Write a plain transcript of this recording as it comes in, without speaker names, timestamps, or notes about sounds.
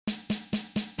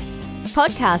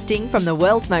Podcasting from the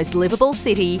world's most livable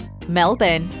city,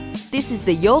 Melbourne. This is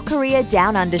the Your Career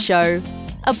Down Under Show,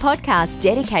 a podcast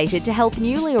dedicated to help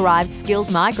newly arrived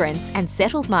skilled migrants and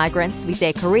settled migrants with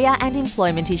their career and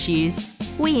employment issues.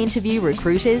 We interview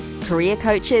recruiters, career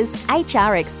coaches,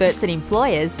 HR experts and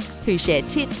employers who share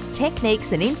tips,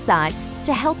 techniques and insights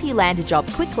to help you land a job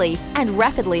quickly and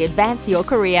rapidly advance your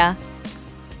career.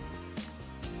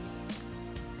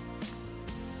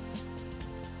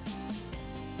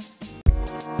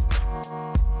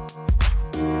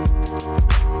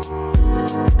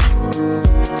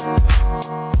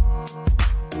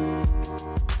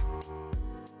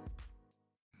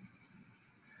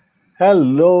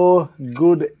 Hello,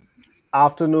 good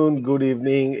afternoon, good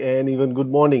evening, and even good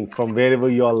morning from wherever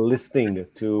you are listening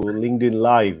to LinkedIn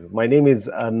Live. My name is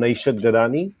Naishat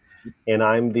Gadani, and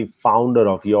I'm the founder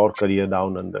of Your Career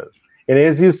Down Under. And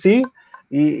as you see,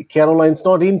 Caroline's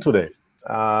not in today.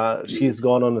 She's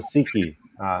gone on a sickie.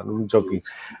 I'm joking.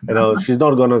 She's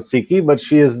not gone on a sickie, but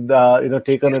she has,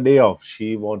 taken a day off.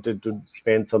 She wanted to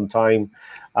spend some time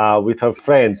with her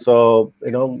friends. So,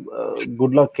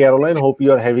 good luck, Caroline. Hope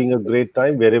you are having a great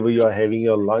time wherever you are having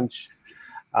your lunch,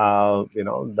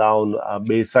 down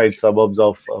Bayside suburbs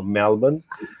of Melbourne.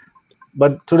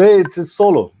 But today it is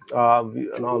solo.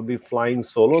 And I'll be flying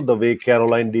solo the way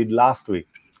Caroline did last week.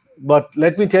 But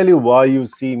let me tell you why you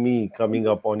see me coming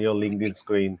up on your LinkedIn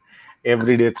screen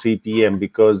every day 3 p.m.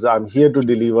 because I'm here to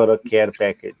deliver a care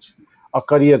package, a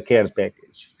career care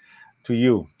package to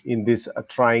you in these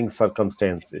trying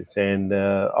circumstances. And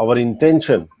our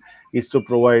intention is to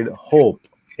provide hope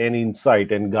and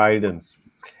insight and guidance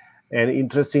and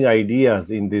interesting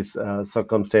ideas in these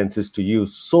circumstances to you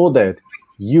so that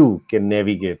you can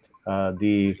navigate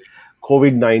the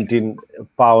COVID-19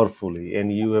 powerfully,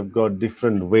 and you have got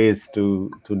different ways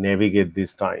to navigate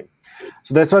this time.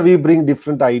 So that's why we bring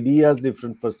different ideas,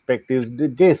 different perspectives, the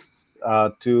guests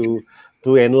to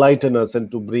enlighten us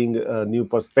and to bring a new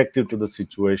perspective to the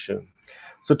situation.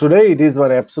 So today it is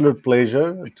my absolute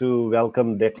pleasure to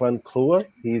welcome Declan Kluver.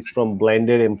 He is from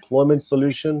Blended Employment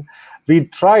Solution. We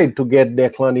tried to get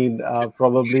Declan in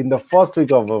probably in the first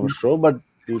week of our show, but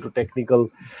due to technical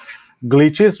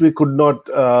glitches, we could not,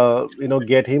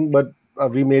 get him. But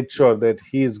we made sure that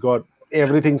he's got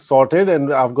everything sorted,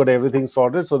 and I've got everything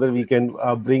sorted so that we can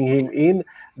bring him in.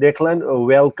 Declan,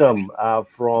 welcome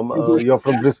you're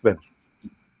from Brisbane.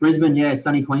 Brisbane, yeah,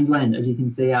 sunny Queensland, as you can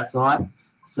see outside.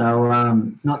 So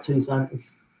it's not too sun.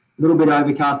 It's a little bit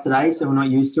overcast today, so we're not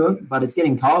used to it, but it's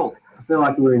getting cold. I feel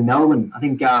like we're in Melbourne. I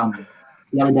think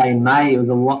the other day in May, it was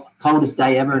the coldest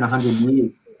day ever in 100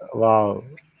 years. Wow.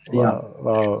 Yeah.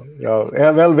 Wow.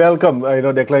 Yeah, well, welcome.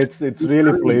 Declan, it's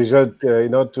really a pleasure,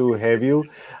 to have you,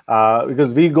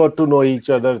 because we got to know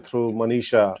each other through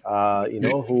Manisha,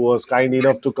 who was kind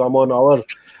enough to come on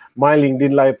my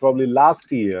LinkedIn Live probably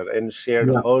last year and shared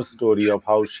her story of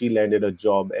how she landed a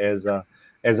job as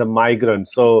a migrant.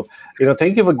 So,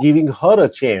 thank you for giving her a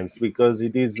chance, because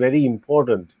it is very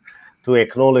important to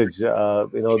acknowledge,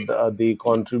 the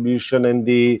contribution and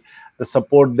the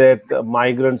support that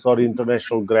migrants or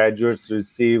international graduates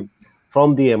receive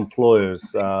from the employers,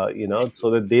 so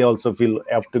that they also feel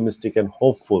optimistic and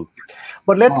hopeful.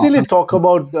 But let's really talk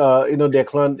about,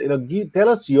 Declan, tell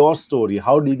us your story.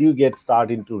 How did you get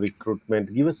started into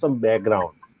recruitment? Give us some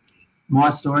background. My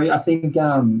story, I think,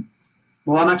 I'm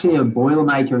actually a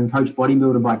boilermaker and coach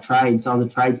bodybuilder by trade. So I was a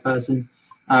tradesperson,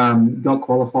 got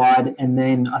qualified, and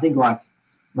then I think a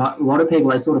lot of people,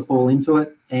 they sort of fall into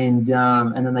it, and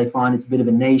then they find it's a bit of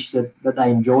a niche that they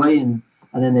enjoy, and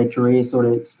then their career sort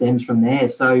of stems from there.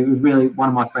 So it was really, one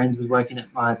of my friends was working at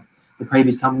the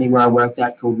previous company where I worked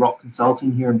at called Rock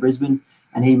Consulting here in Brisbane,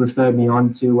 and he referred me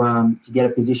on to get a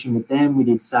position with them. We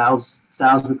did sales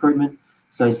recruitment,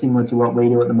 so similar to what we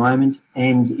do at the moment,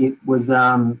 and it was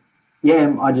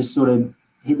I just sort of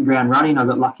hit the ground running. I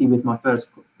got lucky with my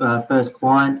first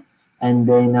client, and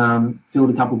then filled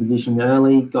a couple of positions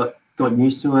early, got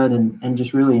used to it, and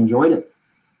just really enjoyed it.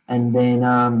 And then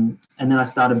I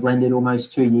started Blended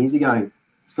almost 2 years ago.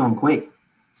 It's gone quick.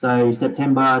 So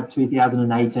September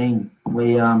 2018,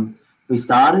 we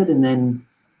started, and then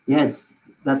that's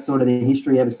sort of the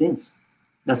history ever since.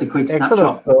 That's a quick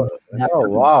snapshot. Oh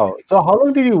wow! So how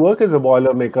long did you work as a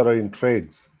boilermaker or in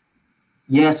trades?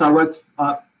 Yeah, so I worked.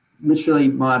 Literally,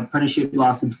 my apprenticeship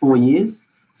lasted 4 years.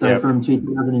 So from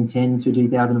 2010 to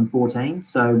 2014.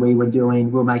 So we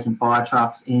were making fire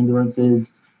trucks,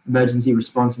 ambulances, emergency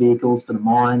response vehicles for the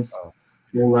mines,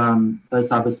 all those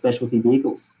type of specialty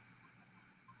vehicles.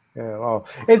 Yeah, wow.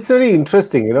 It's very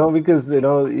interesting, because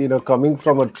coming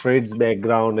from a trades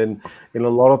background, and a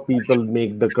lot of people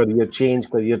make the career change,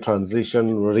 career transition,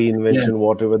 Yeah. reinvention,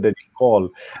 whatever that you call.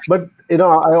 But I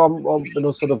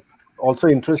am sort of also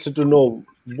interested to know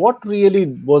what really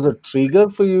was a trigger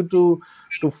for you to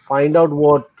find out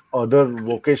what other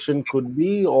vocation could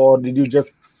be, or did you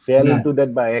just fell Yeah. into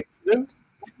that by accident?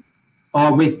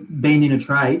 Oh, with being in a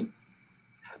trade.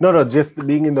 No, no, just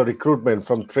being in the recruitment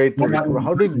from trade to Well, recruit.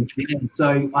 How did?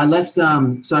 so I left.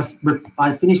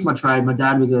 I finished my trade. My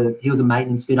dad was a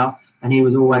maintenance fitter, and he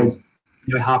was always,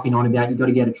 Hmm, harping on about you got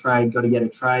to get a trade, got to get a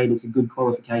trade. It's a good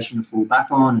qualification to fall back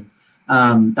on.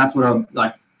 That's what I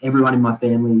like. Everyone in my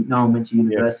family, no one went to yeah,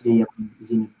 university, everyone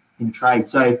was in a trade.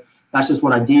 So that's just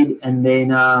what I did. And then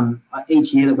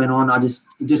each year that went on, it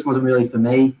just wasn't really for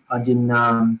me. I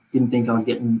didn't think I was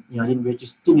getting, I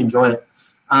just didn't enjoy it.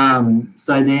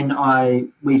 So then I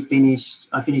finished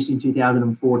in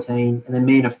 2014, and then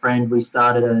me and a friend, we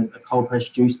started a cold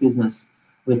pressed juice business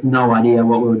with no idea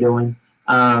what we were doing.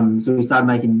 So we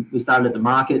started at the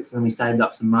markets, and we saved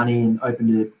up some money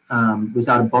and we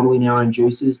started bottling our own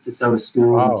juices to sell to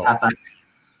schools and wow. cafes.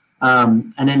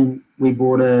 And then we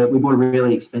bought a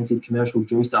really expensive commercial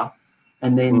juicer,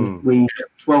 and then Hmm. we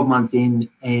 12 months in,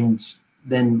 and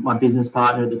then my business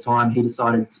partner at the time, he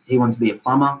decided he wanted to be a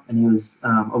plumber, and he was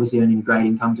obviously earning a great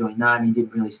income doing that, and he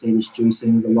didn't really see this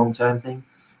juicing as a long term thing.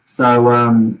 So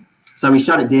so we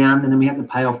shut it down, and then we had to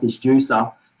pay off this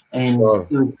juicer, and Sure.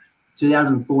 it was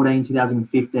 2014,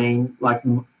 2015. Like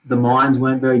the mines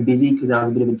weren't very busy because there was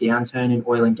a bit of a downturn in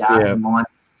oil and gas Yeah. and mining,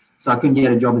 so I couldn't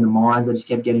get a job in the mines. I just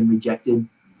kept getting rejected.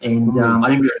 And Hmm. I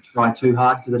didn't really try too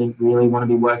hard because I didn't really want to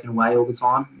be working away all the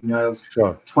time. I was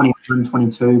Sure. 21,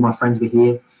 22. My friends were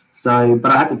here. So,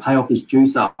 but I had to pay off this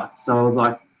juicer. So I was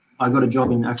like, I got a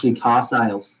job in actually car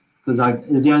sales because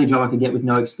it was the only job I could get with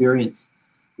no experience.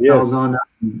 So I was Yes. on,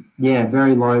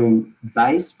 very low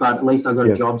base, but at least I got a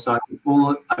Yes. job. So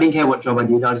I didn't care what job I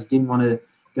did. I just didn't want to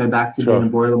go back to being Sure. a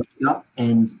boiler maker,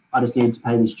 and I just needed to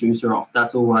pay this juicer off.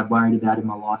 That's all I worried about in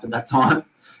my life at that time.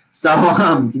 So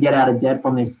to get out of debt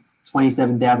from this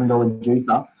 $27,000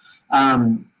 juicer.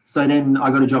 So then I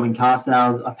got a job in car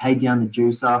sales. I paid down the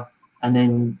juicer, and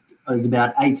then it was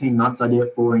about 18 months I did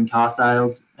it for in car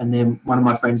sales. And then one of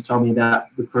my friends told me about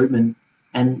recruitment,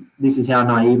 and this is how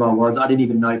naive I was. I didn't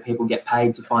even know people get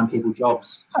paid to find people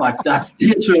jobs. Like that's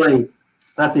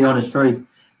the honest truth.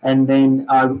 And then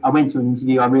I went to an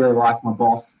interview. I really liked my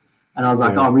boss, and I was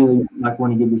like, Yeah. I really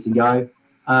want to give this a go.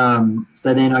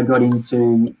 So then I got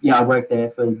I worked there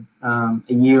for a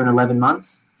year and 11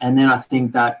 months. And then I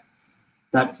think that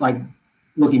like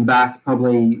looking back,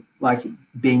 probably like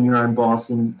being your own boss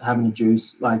and having a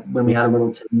juice, like when we Yeah. had a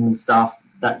little team and stuff,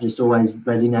 that just always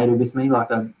resonated with me. Like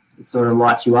it sort of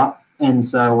lights you up. And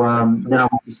so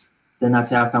Absolutely. then that's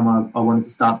how come I wanted to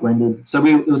start blended. So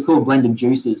it was called Blended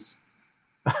Juices,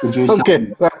 the juice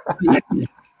Okay. company.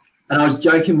 And I was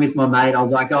joking with my mate. I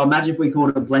was like, "Oh, imagine if we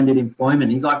called it blended employment."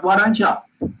 He's like, "Why don't you?"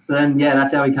 So then, yeah,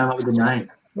 that's how we came up with the name.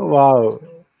 Wow.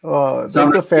 So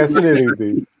That's a fascinating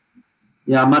thing.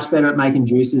 I'm much better at making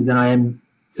juices than I am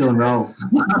filling rolls.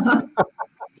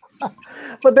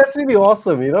 But that's really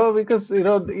awesome, because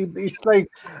it's like,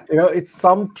 it's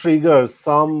some trigger,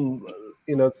 something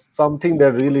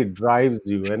that really drives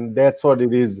you, and that's what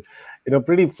it is,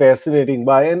 pretty fascinating.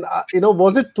 And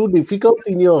was it too difficult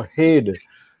in your head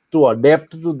to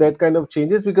adapt to that kind of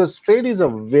changes, because trade is a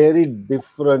very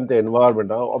different environment.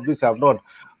 Now, obviously, I've not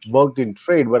worked in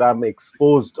trade, but I was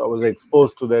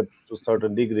exposed to that to a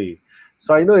certain degree.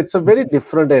 So I know it's a very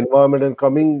different environment, and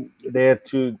coming there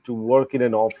to work in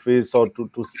an office or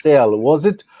to sell, was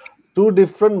it too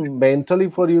different mentally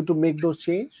for you to make those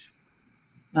change?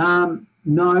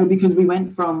 No, because we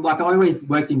went from like I always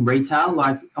worked in retail.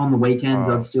 Like on the weekends,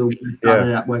 I'd still Yeah,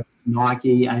 started at work at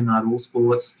Nike, Amart All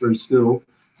Sports through school.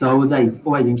 So I was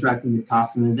always interacting with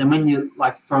customers. And when you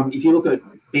like if you look at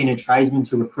being a tradesman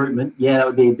to recruitment, yeah, that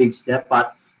would be a big step.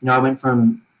 But I went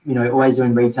from always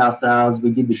doing retail sales. We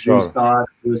did the juice sure, bar.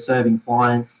 We were serving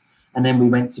clients, and then we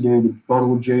went to do the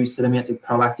bottled juice. So then we had to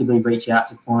proactively reach out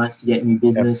to clients to get new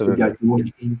business. We'd go absolutely. to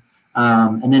auditing.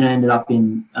 And then I ended up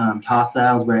in car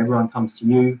sales where everyone comes to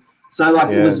you. So like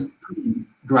it Yeah. was pretty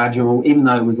gradual, even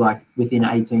though it was like within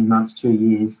 18 months, 2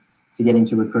 years to get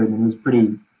into recruitment. It was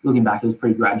pretty, looking back, it was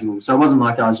pretty gradual. So it wasn't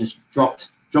like I was just dropped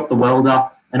the welder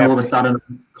and all of a sudden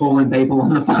calling people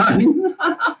on the phone.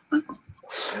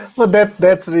 But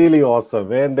that's really awesome,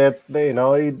 man. That's the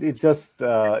it just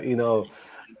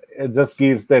it just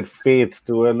gives that faith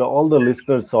to, and all the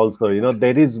listeners also,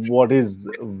 that is what is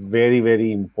very,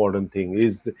 very important thing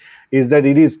is that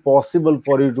it is possible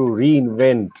for you to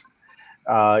reinvent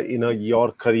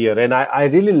your career. And I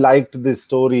really liked this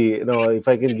story. If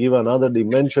I can give another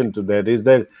dimension to that, is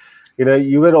that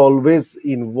you were always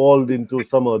involved into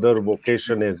some other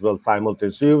vocation as well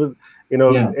simultaneously. So you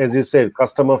were, Yeah. as you said,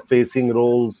 customer facing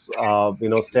roles,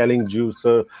 selling juice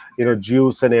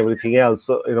and everything else,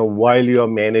 so, while you are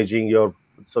managing your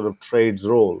sort of trades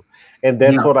role. And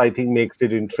that's Yeah. what I think makes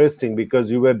it interesting,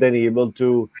 because you were then able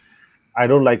to, I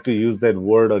don't like to use that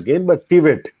word again, but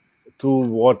pivot to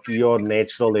what your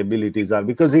natural abilities are.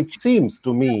 Because it seems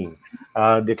to me,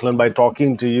 Declan, by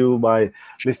talking to you, by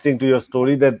listening to your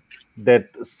story, that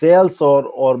sales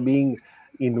or being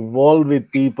involved with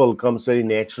people comes very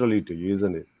naturally to you,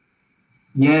 isn't it?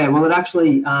 Yeah. Well, it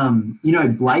actually,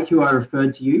 Blake, who I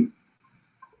referred to you.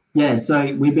 Yeah.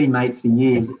 So we've been mates for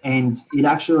years, and it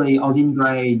actually, I was in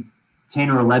grade 10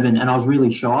 or 11, and I was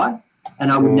really shy,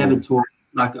 and I would never Mm. talk.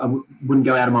 Like wouldn't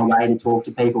go out of my way to talk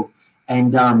to people.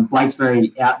 And Blake's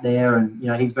very out there, and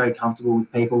he's very comfortable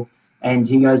with people. And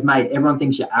he goes, "Mate, everyone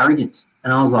thinks you're arrogant."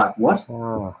 And I was like, "What?"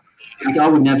 Ah, Like I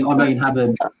would never. I don't have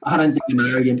a. I don't think I'm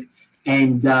arrogant.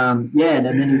 And and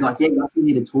then he's like, "Yeah, you actually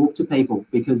need to talk to people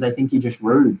because they think you're just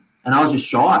rude." And I was just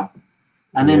shy.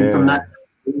 And then from yeah.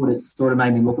 that, it sort of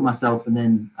made me look at myself, and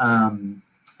then I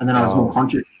was more Wow.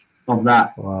 conscious of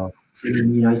that. Wow. So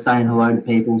saying hello to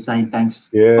people, saying thanks.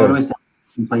 I would Yeah. always say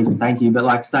please and thank you, but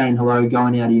like saying hello,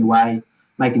 going out of your way,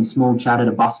 making small chat at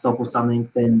a bus stop or something,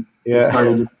 then it Yeah.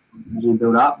 slowly just usually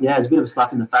build up. Yeah, it's a bit of a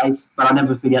slap in the face, but I'll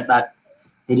never forget that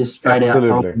he just straight out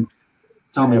told Absolutely. me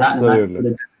that, and that Absolutely.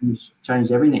 sort of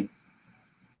changed everything.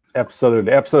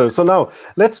 Absolutely, absolutely. So now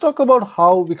let's talk about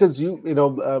how, because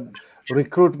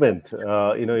recruitment,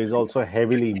 is also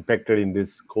heavily impacted in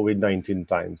this COVID-19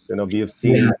 times. We have Yeah.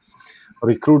 seen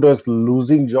recruiters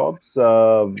losing jobs.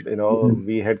 Mhm.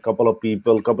 We had couple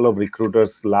of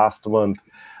recruiters last month.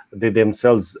 They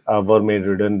themselves were made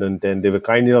redundant, and they were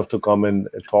kind enough to come and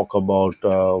talk about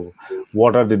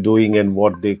what are they doing and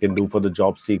what they can do for the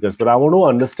job seekers. But I want to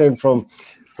understand from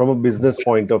a business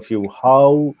point of view,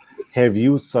 how have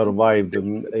you survived,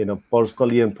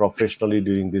 personally and professionally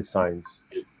during these times?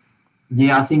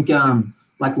 Yeah, I think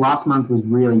like last month was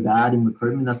really bad in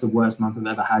recruitment. That's the worst month I've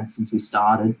ever had since we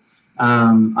started.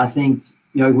 I think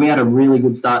we had a really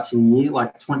good start to the year.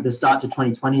 Like the start to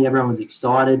 2020, everyone was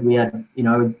excited. We had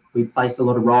we placed a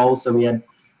lot of roles, so we had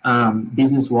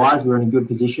business wise, we were in a good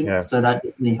position. Yeah. So that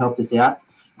definitely helped us out.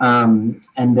 And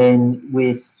then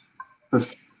we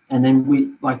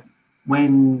like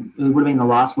when it would have been the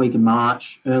last week of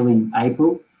March, early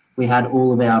April, we had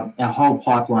all of our whole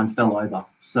pipeline fell over.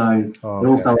 So it all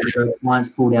Okay. fell over. Clients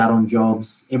pulled out on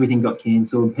jobs. Everything got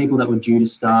cancelled. People that were due to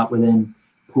start were then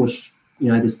pushed.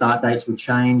 The start dates were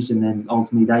changed, and then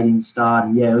ultimately they didn't start.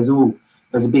 And yeah, it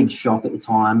was a big shock at the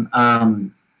time.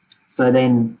 So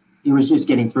then it was just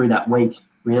getting through that week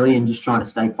really, and just trying to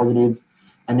stay positive.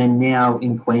 And then now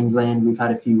in Queensland, we've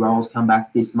had a few roles come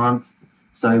back this month,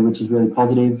 so which is really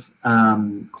positive.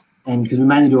 And because we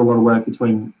mainly do a lot of work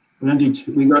between.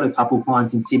 We got a couple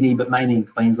clients in Sydney, but mainly in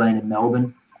Queensland and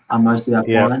Melbourne are most of our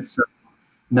Yeah. clients. So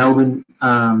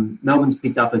Melbourne's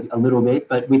picked up a little bit,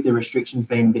 but with the restrictions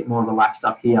being a bit more relaxed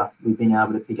up here, we've been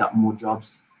able to pick up more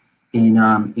jobs in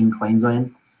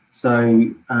Queensland.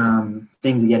 So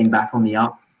things are getting back on the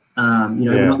up.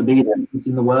 We're not the biggest business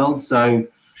in the world, so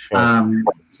Sure.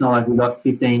 it's not like we've got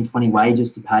 15, 20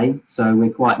 wages to pay. So we're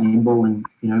quite nimble, and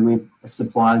we've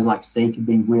suppliers like Seek have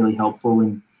been really helpful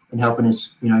in helping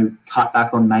us, cut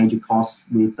back on major costs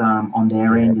with on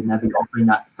their end, and they've been offering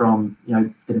that from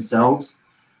themselves.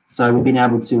 So we've been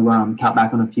able to cut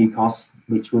back on a few costs,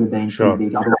 which would have been Sure. pretty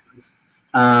big otherwise.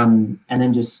 And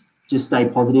then just stay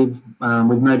positive.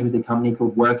 We've merged with a company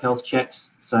called Work Health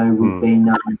Checks, so we've been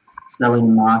selling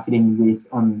and marketing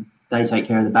they take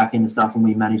care of the back end of stuff, and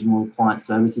we manage more client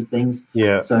services things.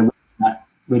 Yeah. So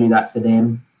we do that for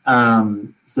them.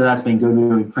 So that's been good. We're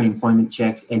doing pre-employment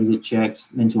checks, exit checks,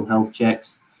 mental health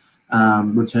checks,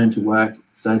 return to work.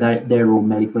 So they're all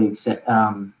medically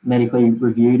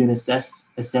reviewed and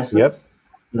assessments. Yep.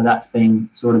 So that's been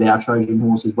sort of our Trojan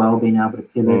horse as well, being able to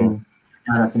pivot, and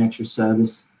that's an extra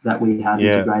service that we have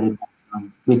integrated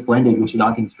with Blended, which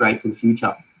I think is great for the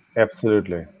future.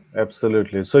 Absolutely.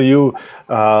 Absolutely. So you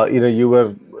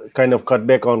were kind of cut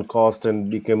back on cost and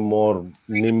became more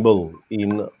nimble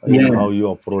in how you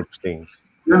approach things.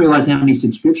 You don't realize how many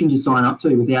subscriptions you sign up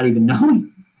to without even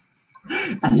knowing.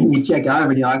 And then you check over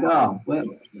and you're like, oh, well,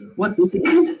 what's this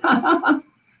again?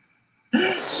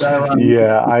 So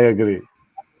Yeah, I agree.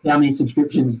 How many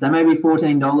subscriptions? They may be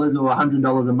 $14 or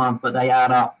 $100 a month, but they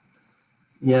add up.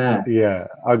 Yeah. Yeah,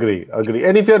 agree.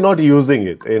 And if you're not using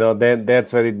it, then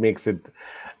that's where it makes it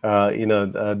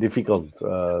difficult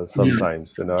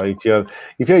sometimes.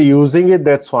 If you're using it,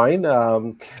 that's fine.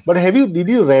 But did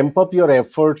you ramp up your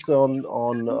efforts on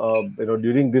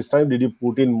during this time? Did you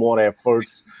put in more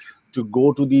efforts to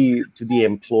go to the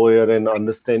employer and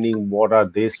understanding what are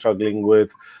they struggling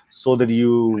with, so that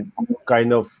you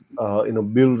kind of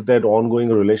build that ongoing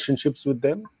relationships with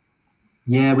them?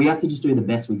 Yeah, we have to just do the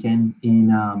best we can in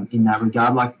that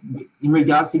regard. Like in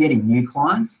regards to getting new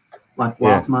clients, like Yeah,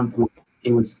 last month,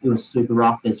 it was super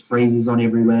rough. There's freezes on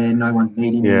everywhere. No one's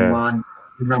meeting yeah, anyone.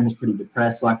 Everyone was pretty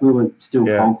depressed. Like we were still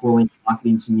yeah, cold calling,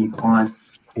 marketing to new clients,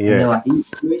 and they're yeah. like, "Are you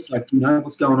serious? Like, do you know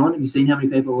what's going on? Have you seen how many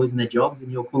people are losing their jobs,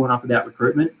 and you're calling up about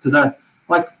recruitment?" Because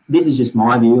like this is just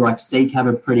my view. Like Seek have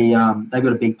a pretty they've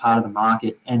got a big part of the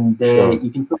market, and Sure. you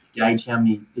can gauge how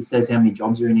many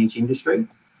jobs are in each industry.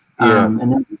 Yeah. And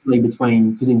then usually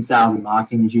because in sales and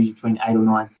marketing, there's usually between 8 or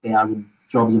 9,000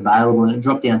 jobs available, and it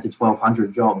dropped down to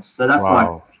 1,200 jobs. So that's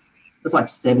Wow. like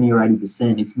 70 or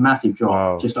 80%. It's a massive drop.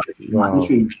 Wow. Just like Wow.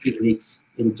 literally in 2 weeks,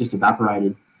 it just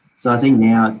evaporated. So I think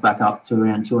now it's back up to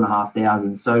around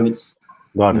 2,500. So it's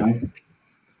Got you it. know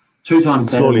 2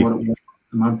 times better than Slowly. what it was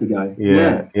a month ago. Yeah,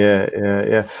 Yeah. yeah, yeah,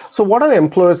 yeah. So what are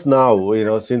employers now,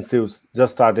 since you've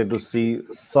just started to see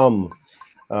some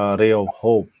ray of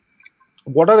hope?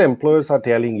 What are employers are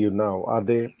telling you now? Are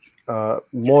they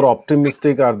more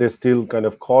optimistic? Are they still kind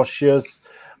of cautious?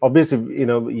 Obviously,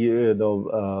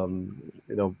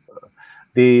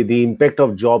 the impact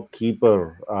of job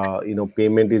keeper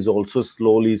payment is also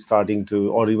slowly starting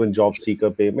to, or even job seeker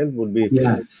payment would be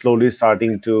Yeah. slowly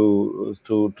starting to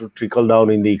trickle down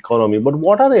in the economy. But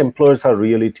what are the employers are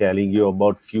really telling you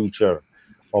about future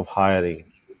of hiring?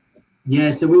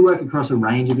 Yeah, so we work across a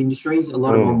range of industries, a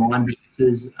lot of Mm, online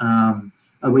businesses.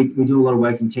 We do a lot of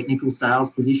work in technical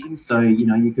sales positions. So,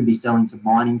 you could be selling to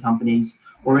mining companies,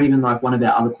 or even like one of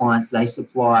our other clients, they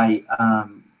supply,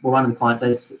 one of the clients,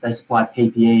 they supply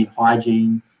PPE and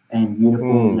hygiene and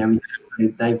uniforms and mm,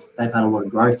 everything. They've had a lot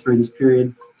of growth through this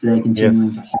period, so they're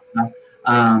continuing to yes. hire.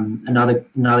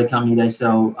 Another company, they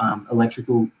sell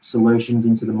electrical solutions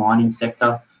into the mining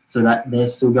sector, so that they're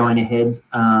still going ahead.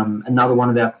 Another one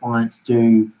of our clients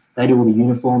they do all the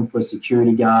uniform for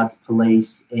security guards,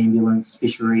 police, ambulance,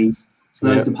 fisheries. So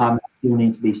those Yeah. departments still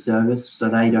need to be serviced, so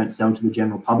they don't sell to the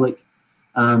general public.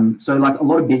 So like a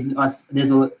lot of business,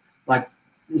 like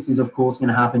this is of course going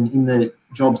to happen in the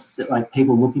jobs, like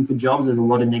people looking for jobs. There's a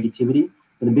lot of negativity,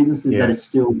 but the businesses that Yeah. are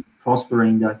still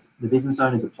prospering, the business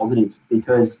owners are positive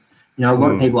because a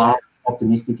lot of Mm, people are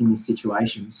optimistic in these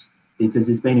situations because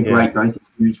there's been a yeah. great growth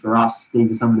experience for us. These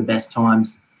are some of the best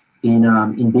times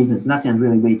in business, and that sounds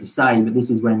really weird to say, but this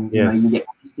is when you Yes. get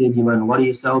tested, you learn a lot of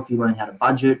yourself, you learn how to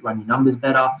budget, run your numbers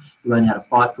better, you learn how to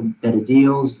fight for better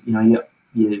deals.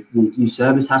 Your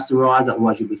service has to rise,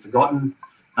 otherwise you'll be forgotten.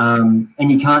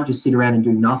 And you can't just sit around and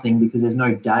do nothing because there's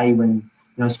no day when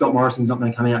Scott Morrison's not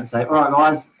going to come out and say, "All right,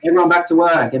 guys, everyone back to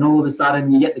work," and all of a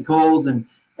sudden you get the calls and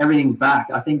everything's back.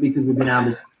 I think because we've been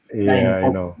able to stay Yeah, in I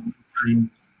know. positive,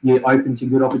 you're open to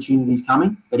good opportunities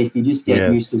coming. But if you just get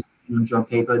used Yes. to being a job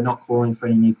keeper, not calling for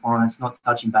any new clients, not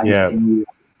touching base with Yeah. any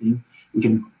thing,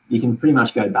 you can pretty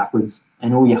much go backwards,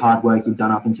 and all your hard work you've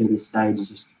done up until this stage is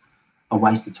just a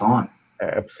waste of time.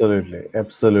 Absolutely,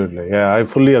 absolutely. Yeah, I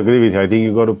fully agree with you. I think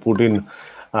you got to put in,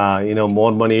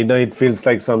 more money. It feels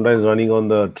like sometimes running on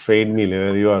the treadmill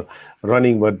where you are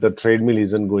running, but the treadmill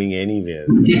isn't going anywhere.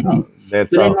 That's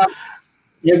But then how. like,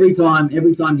 every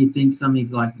time you think something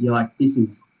like you're like this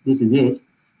is it,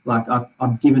 like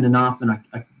I've given enough, and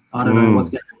I don't know what's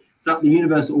Mm, going to. So the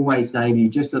universe will always save you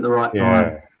just at the right time.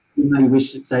 yeah. Even though you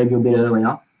wish it saved you a bit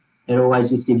earlier, it always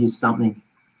just gives you something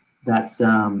that's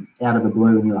out of the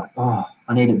blue, and you're like, oh,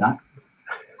 I needed that.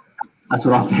 That's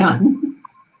what I found.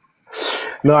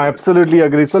 No, I absolutely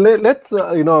agree. So let's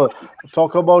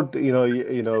talk about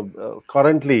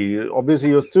currently. Obviously,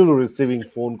 you're still receiving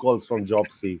phone calls from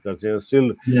job seekers. You're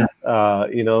still Yeah.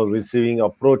 receiving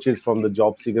approaches from the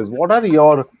job seekers. What are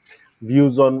your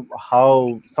views on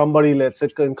how somebody, let's say,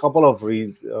 in a couple of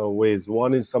ways.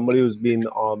 One is somebody who's been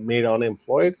made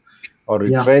unemployed or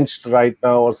Yeah. retrenched right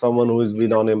now, or someone who has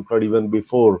been unemployed even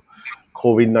before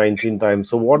COVID-19 time.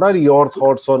 So, what are your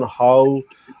thoughts on how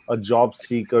a job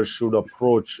seeker should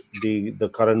approach the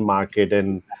current market,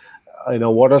 and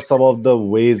what are some of the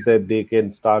ways that they can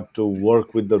start to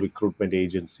work with the recruitment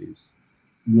agencies?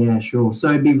 Yeah, sure. So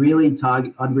it'd be really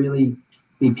I'd really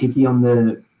be picky on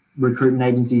the recruitment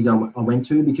agencies I went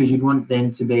to, because you'd want them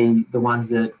to be the ones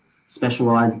that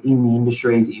specialize in the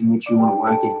industries in which you want to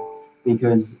work in,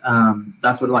 because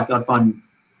that's what, like, I'd find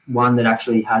one that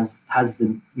actually has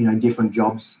the different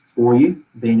jobs for you,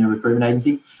 being a recruitment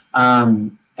agency,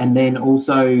 and then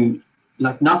also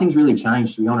like nothing's really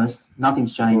changed, to be honest.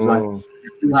 Nothing's changed. Like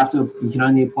you can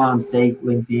only apply on Seek,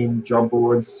 LinkedIn, job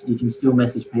boards. You can still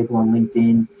message people on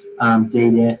LinkedIn,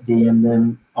 DM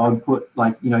them. I would put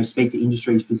speak to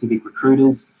industry specific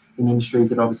recruiters in industries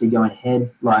that are obviously going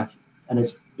ahead. And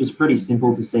it's pretty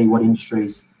simple to see what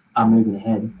industries are moving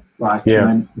ahead.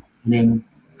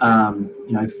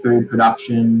 Food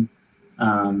production.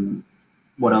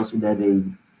 What else would there be?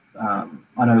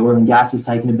 I know oil and gas is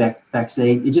taking a back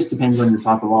seat. It just depends on the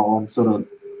type of role. I'm sort of a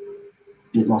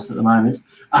bit lost at the moment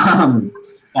on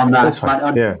that.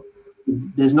 But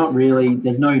there's no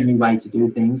new way to do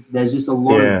things. There's just a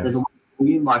lot of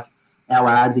volume. Like our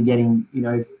ads are getting,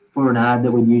 for an ad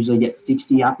that would usually get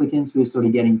 60 applicants, we're sort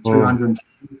of getting 200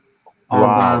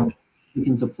 of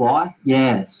applicants apply.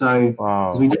 Yeah, so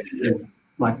because we do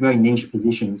very niche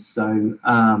positions, so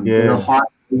there's a high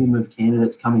volume of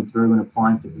candidates coming through and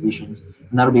applying for positions,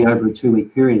 and that'll be over a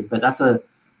 2-week period. But that's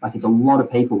it's a lot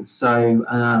of people. So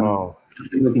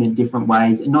we're looking at different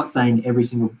ways, and not saying every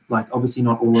single obviously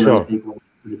not all of those people are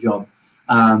for the job,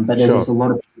 but there's just a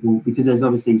lot of people, because there's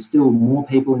obviously still more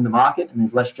people in the market and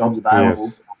there's less jobs available.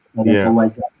 So that's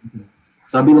always going.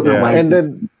 So I'll be looking at ways.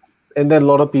 And then a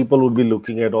lot of people would be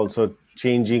looking at also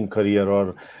changing career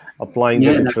or applying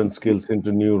the different skills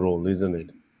into new role, isn't it?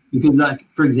 Because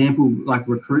for example,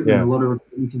 recruitment, a lot of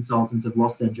recruitment consultants have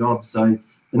lost their jobs, so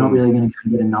they're not really going to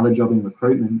get another job in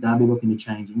recruitment. They'll be looking to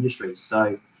change industries.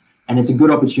 So, and it's a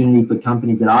good opportunity for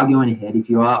companies that are going ahead. If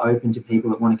you are open to people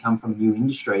that want to come from a new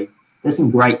industry, there's some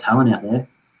great talent out there.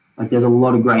 There's a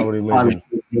lot of great, highly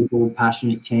skilled people,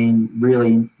 passionate, keen,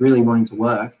 really, really wanting to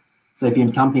work. So if you're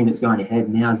in a company that's going ahead,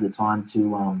 now's the time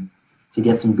to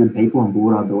get some good people on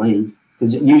board, I believe,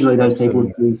 because usually those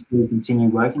people will still continue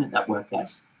working at that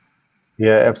workplace.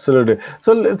 Yeah, absolutely.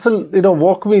 So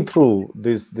walk me through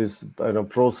this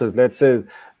process. Let's say,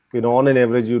 on an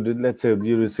average, let's say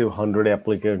you receive 100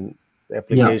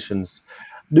 applications.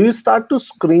 Do you start to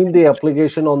screen the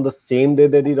application on the same day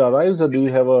that it arrives, or do you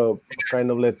have a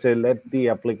kind of, let's say, let the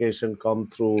application come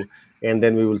through and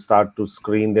then we will start to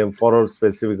screen them for a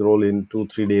specific role in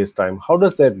 2-3 days time? How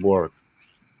does that work?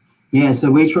 Yeah, so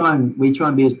we try and be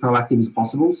as proactive as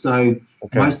possible. So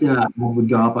most of our ads would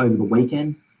go up over the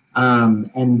weekend,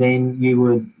 and then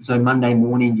Monday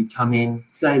morning you come in.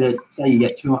 Say you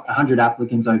get 100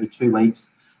 applicants over 2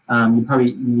 weeks.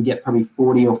 You get probably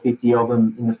 40 or 50 of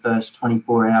them in the first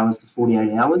 24 hours to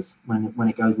 48 hours when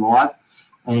it goes live,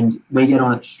 and we get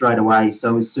on it straight away.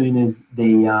 So as soon as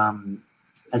the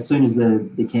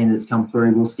candidates come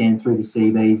through, we'll scan through the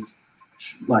CVs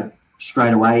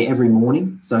straight away every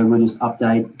morning. So we'll just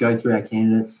go through our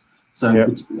candidates.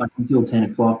 So until 10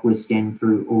 o'clock, we're scanning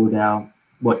through all of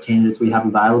what candidates we have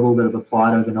available that have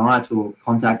applied overnight or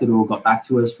contacted or got back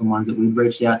to us from ones that we've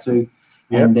reached out to.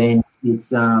 And then and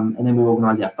then we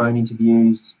organise our phone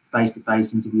interviews,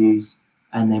 face-to-face interviews,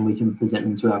 and then we can present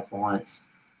them to our clients.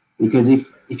 Because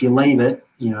if you leave it,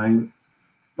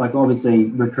 obviously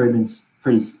recruitment's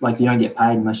pretty, you don't get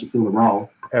paid unless you fill the role.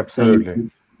 Absolutely. So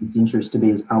it's interest to be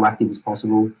as proactive as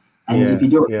possible. And if you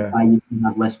do it that way, you can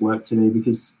have less work to do,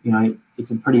 because,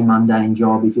 it's a pretty mundane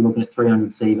job if you're looking at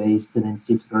 300 CVs to then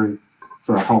sift through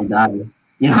for a whole day.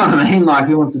 You know what I mean?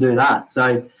 Who wants to do that?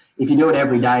 So if you do it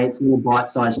every day, it's little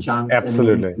bite-sized chunks.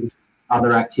 Absolutely. And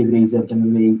other activities that are going to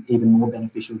be even more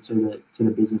beneficial to the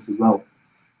business as well.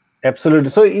 Absolutely.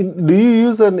 So do you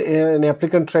use an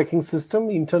applicant tracking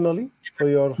system internally for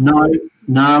your? No,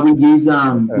 we use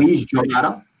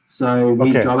JobAdder. So we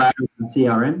use JobAdder and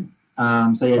CRM.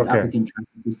 It's applicant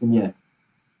tracking system. Yeah.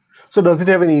 So does it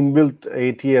have an inbuilt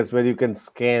ATS where you can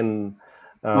scan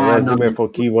resume for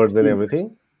keywords and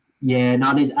everything? Yeah,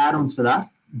 no, there's add-ons for that,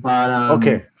 but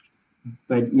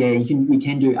but yeah, we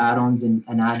can do add-ons and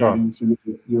add that into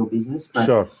your business.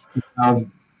 But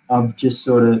I've just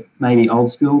sort of maybe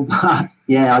old school, but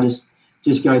yeah, I just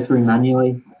go through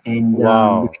manually, and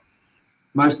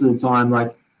most of the time,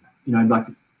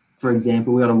 for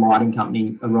example, we got a lighting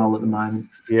company, a role at the moment,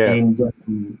 and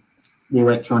the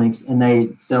electronics, and they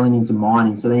selling into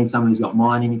mining. So they need someone who's got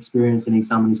mining experience, they need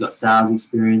someone who's got sales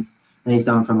experience, they need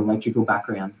someone from electrical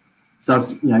background. So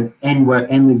it's, and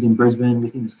lives in Brisbane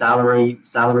within the salary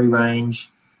range.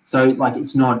 So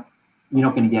it's not, you're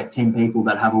not going to get 10 people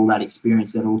that have all that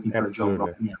experience that are looking for a job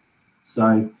right now.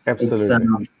 So it's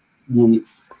when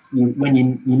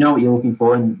you know what you're looking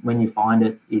for, and when you find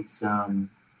it, it's sort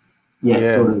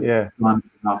of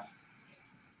enough.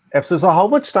 Absolutely. So how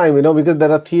much time, because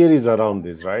there are theories around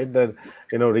this, right? That,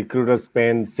 recruiters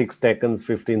spend 6 seconds,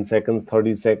 15 seconds,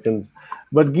 30 seconds.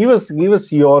 But give us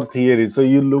your theory. So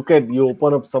you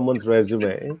open up someone's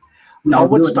resume. How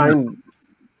much time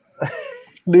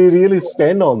do you really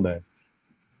spend on that?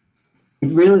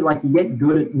 it really, like, you get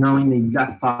good at knowing the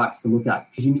exact parts to look at,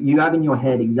 because you have in your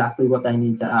head exactly what they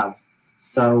need to have.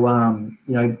 So,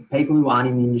 you know, people who aren't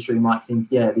in the industry might think,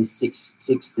 yeah, this 6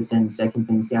 to 10 second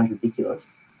thing sounds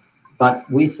ridiculous. But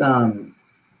with, I'll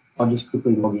just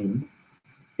quickly log in.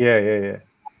 Yeah.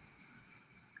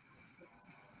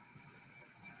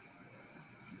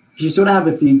 You sort of have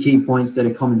a few key points that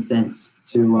are common sense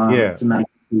to make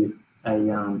it a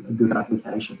good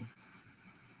application.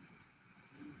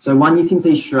 So one, you can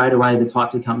see straight away the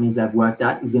types of companies they've worked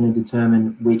at is going to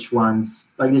determine which ones,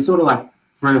 like there's sort of like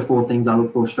 3 or 4 things I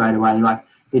look for straight away, like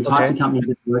the types of companies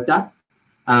they've worked at,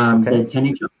 their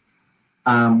tenure,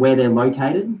 where they're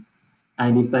located,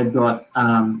 and if they've got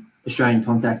Australian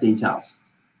contact details.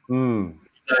 So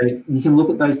you can look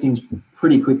at those things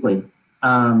pretty quickly,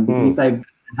 because if they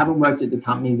haven't worked at the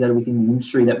companies that are within the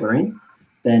industry that we're in,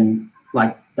 then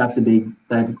like that's a big,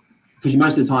 because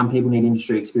most of the time people need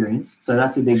industry experience, so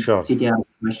that's a big tick out of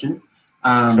the question.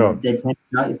 Their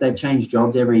tenure, if they've changed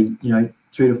jobs every 2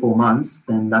 to 4 months,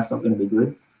 then that's not going to be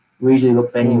good. We usually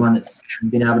look for anyone that's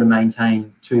been able to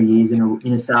maintain 2 years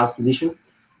in a sales position,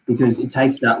 because it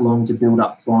takes that long to build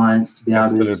up clients to be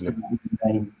able to start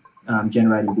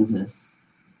generating business.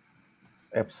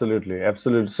 Absolutely.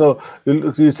 So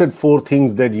you said 4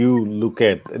 things that you look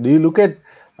at. Do you look at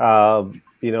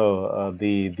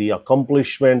the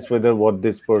accomplishments, whether what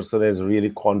this person has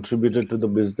really contributed to the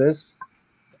business?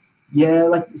 Yeah,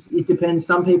 like it depends.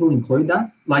 Some people include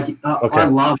that. Like I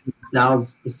love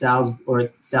sales or a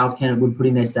sales candidate would put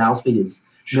in their sales figures.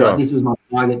 Like, this was my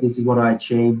target. This is what I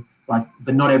achieved. Like,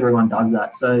 but not everyone does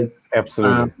that. So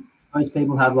absolutely, most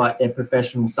people have like their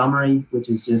professional summary, which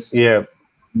is just a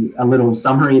little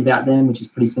summary about them, which is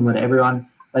pretty similar to everyone.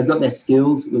 They've got their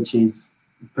skills, which is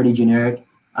pretty generic.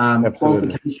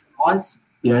 Qualification-wise,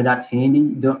 that's handy.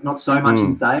 Not so much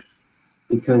in sales,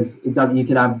 because it doesn't. You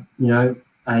could have,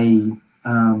 an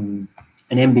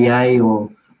MBA or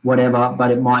whatever,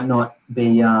 but it might not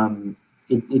be.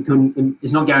 It couldn't.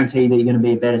 It's not guaranteed that you're going to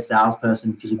be a better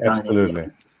salesperson because you've done an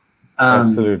MBA.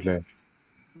 Absolutely.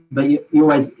 But you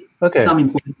always. Some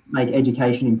employees make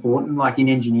education important, like in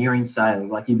engineering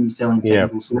sales, like you'd be selling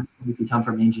technical solutions. If you come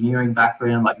from an engineering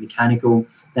background, like mechanical,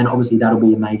 then obviously that'll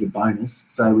be a major bonus.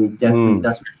 So we definitely,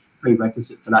 that's a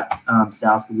prerequisite for that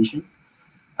sales position.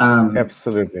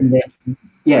 Absolutely.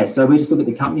 So we just look at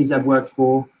the companies they've worked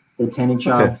for, their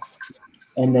tenure,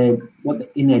 and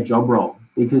in their job role.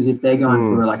 Because if they're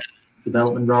going for a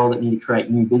development role that need to create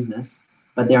new business,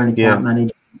 but they're an account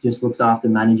manager who just looks after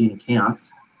managing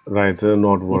accounts. Right, they're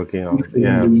not working on it. Be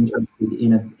interested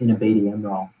in a BDM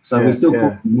role. So we still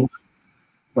call them,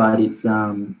 but it's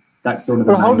that's sort of.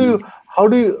 But how do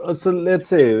you? So let's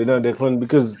say Declan,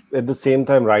 because at the same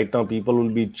time, right now people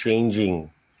will be changing,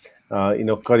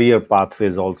 career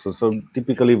pathways also. So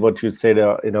typically, what you said,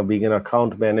 being an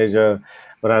account manager,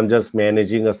 but I'm just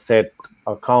managing a set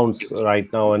accounts right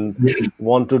now and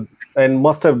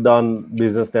must have done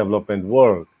business development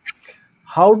work.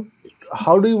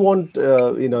 How do you want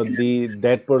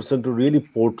that person to really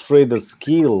portray the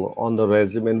skill on the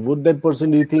resume? And would that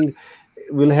person, do you think,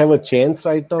 will have a chance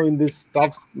right now in this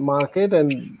tough market,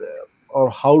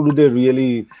 or how do they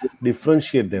really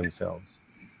differentiate themselves?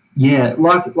 Yeah,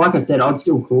 like I said, I'd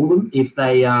still call them if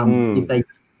they say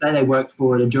they worked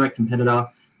for a direct competitor,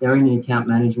 they're in an account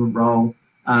management role,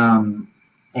 and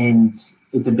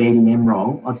it's a BDM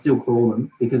role. I'd still call them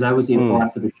because they obviously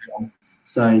applied for the job.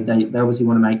 So they obviously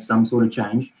want to make some sort of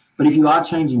change. But if you are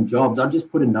changing jobs, I'd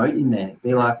just put a note in there.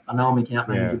 Be like, I know I'm an account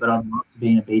manager, but I'd like to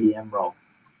be in a BDM role.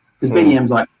 Because BDM's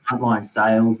like frontline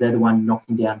sales. They're the one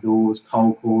knocking down doors,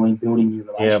 cold calling, building new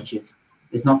relationships.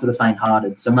 It's not for the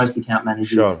faint-hearted. So most account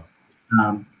managers,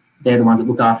 they're the ones that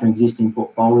look after an existing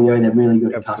portfolio. They're really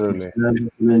good at customer service.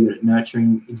 They're really good at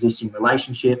nurturing existing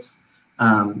relationships.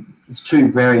 It's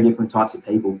 2 very different types of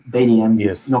people. BDMs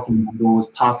is knocking on doors,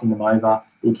 passing them over.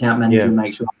 The account manager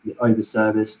makes sure you're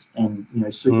over-serviced and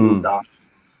super looked after.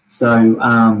 So,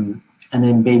 and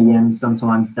then BDMs,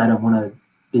 sometimes they don't want to.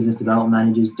 Business development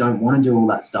managers don't want to do all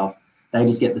that stuff. They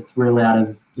just get the thrill out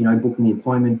of booking the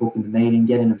appointment, booking the meeting,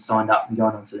 getting them signed up, and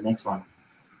going on to the next one.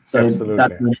 So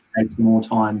that's when it takes more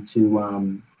time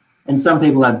to. And some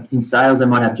people have in sales, they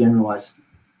might have generalized,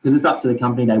 because it's up to the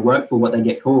company they work for what they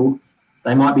get called.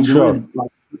 They might be doing,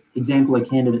 like example, a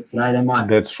candidate today, they might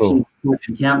be an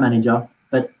account manager,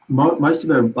 but most of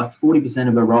her, like 40%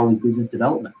 of her role is business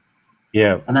development.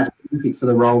 Yeah. And that's perfect for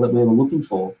the role that we were looking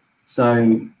for.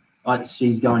 So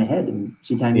she's going ahead and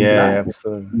she came in today.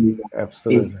 Absolutely.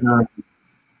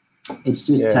 It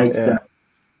just takes that,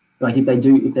 like if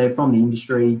they're from the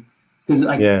industry, because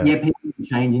people can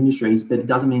change industries, but it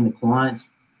doesn't mean the clients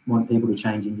want people to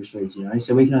change industries,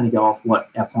 so we can only go off what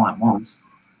our client wants.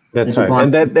 That's right,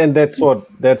 and that's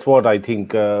what I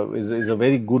think is a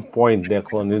very good point,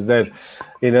 Declan. Is that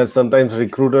sometimes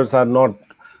recruiters are not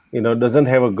doesn't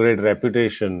have a great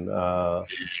reputation,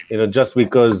 just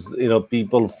because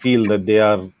people feel that they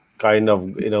are kind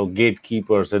of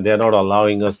gatekeepers and they're not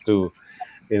allowing us to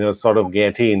sort of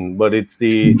get in. But it's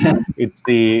the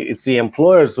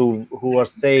employers who are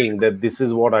saying that this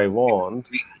is what I want,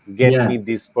 get Yeah. me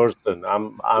this person.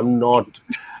 I'm not,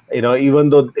 even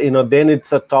though then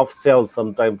it's a tough sell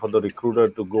sometime for the recruiter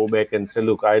to go back and say,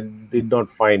 look, I did not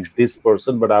find this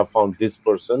person, but I found this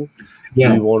person. Do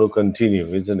Yeah. you want to continue,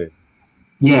 isn't it?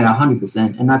 Yeah,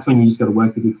 100%. And that's when you just got to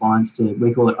work with your clients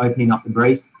we call it opening up the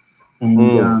brief.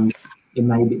 And they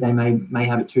may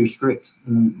have it too strict,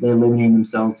 and they're limiting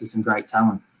themselves to some great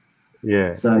talent.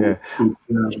 Yeah. So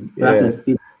that's a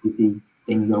 50-50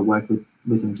 thing. You got to work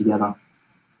with them together.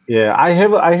 Yeah, I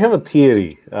have a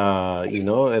theory,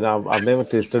 and I've never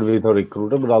tested with a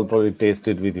recruiter, but I'll probably test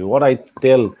it with you. What I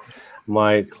tell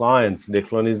my clients,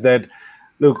 Declan, is that,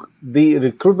 look, the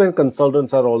recruitment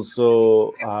consultants are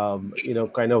also,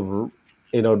 kind of,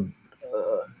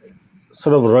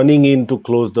 sort of running in to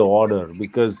close the order,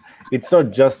 because it's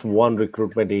not just one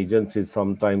recruitment agency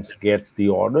sometimes gets the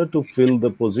order to fill the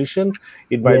position.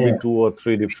 It might be Yeah. 2 or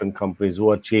 3 different companies who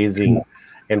are chasing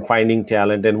and finding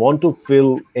talent and want to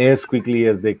fill as quickly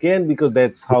as they can, because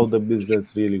that's how the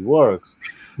business really works.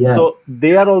 Yeah. So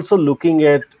they are also looking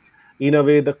at, in a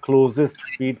way, the closest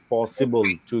fit possible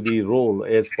to the role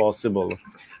as possible.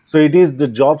 So it is the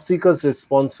job seeker's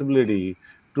responsibility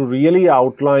to really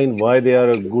outline why they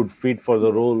are a good fit for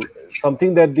the role,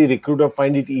 something that the recruiter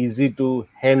find it easy to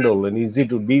handle and easy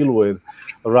to deal with,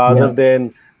 rather Yeah.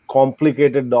 than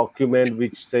complicated document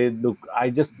which say, look, I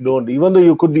just don't, even though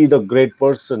you could be the great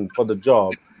person for the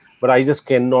job, but I just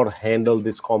cannot handle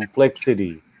this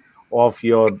complexity of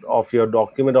your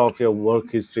document, of your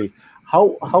work history.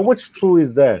 How much true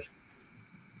is that?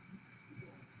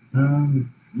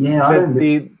 Yeah, I That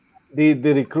don't.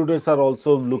 the recruiters are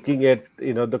also looking at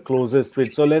the closest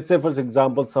fit. So let's say, for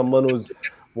example, someone who's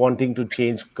wanting to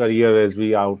change career, as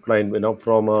we outlined,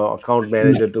 from a account Yeah.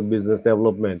 manager to business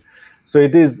development. So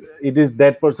it is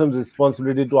that person's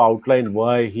responsibility to outline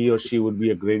why he or she would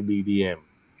be a great BDM.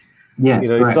 Yes, It's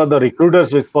correct. not the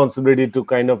recruiter's responsibility to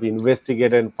kind of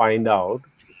investigate and find out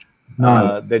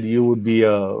No. that you would be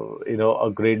a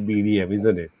great BDM,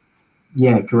 isn't it?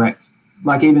 Yeah, correct.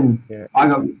 Like even Yeah.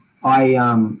 I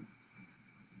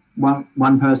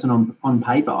one person on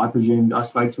paper, I presumed I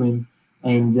spoke to him,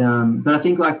 and but I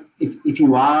think like if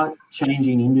you are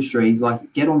changing industries, like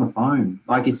get on the phone.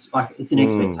 It's an Mm,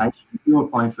 expectation. If you're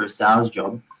applying for a sales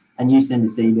job and you send a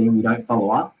CV and you don't follow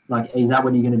up, like is that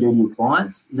what you're going to do to your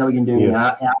clients? Is that what you're going to do to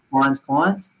yes. our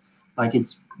clients? Like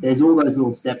there's all those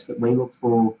little steps that we look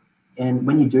for, and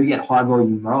when you do get high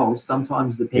volume roles,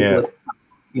 sometimes the people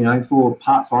Yeah. that for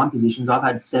part-time positions, I've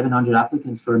had 700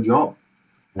 applicants for a job,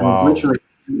 and it's Wow. literally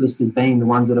list has been the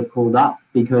ones that have called up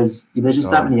because there's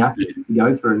just that Oh, many applicants to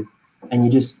go through, and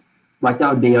you just like that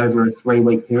would be over a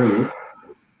 3-week period,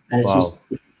 and it's wow. just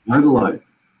overload.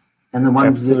 And the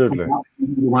ones that Absolutely. call up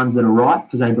are the ones that are right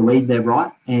because they believe they're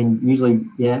right, and usually,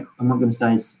 yeah, I'm not going to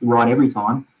say it's right every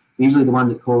time. But usually, the ones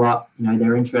that call up,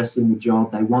 they're interested in the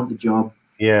job, they want the job,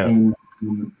 Yeah. and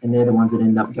they're the ones that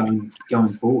end up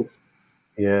going forward.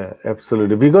 Yeah,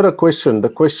 absolutely. We got a question. The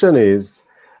question is,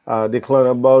 Declan,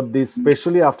 about this,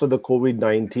 especially after the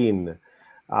COVID-19.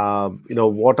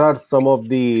 What are some of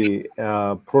the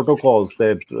protocols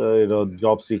that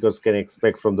job seekers can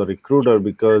expect from the recruiter?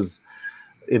 Because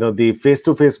the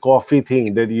face-to-face coffee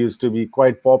thing that used to be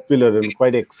quite popular and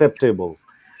quite acceptable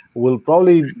will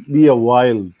probably be a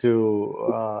while to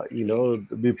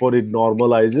before it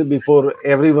normalizes, before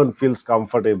everyone feels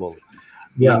comfortable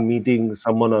Yeah. in meeting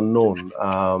someone unknown.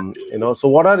 So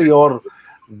what are your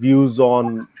views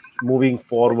on moving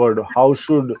forward? How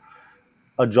should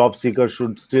a job seeker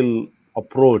should still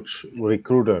approach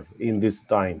recruiter in these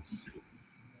times?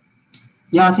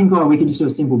 Yeah, I think we could just do a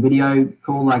simple video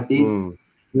call like this. Hmm.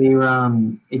 Where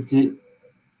it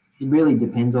really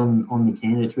depends on the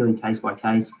candidate. It's really case by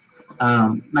case.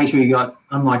 Make sure you got,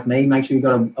 unlike me, make sure you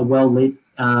got a well lit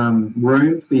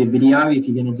room for your video. If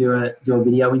you're going to do a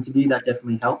video interview, that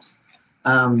definitely helps.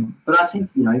 But I think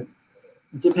it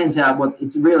depends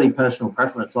it's really personal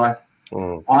preference. Like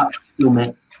Hmm. I still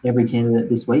met every candidate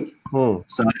this week, Hmm.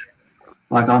 so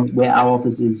like where our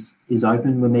office is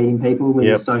open, we're meeting people.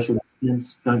 We're Yep. social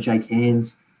distance, don't shake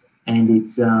hands, and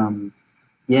it's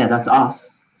that's us.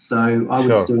 So I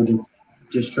would Sure. still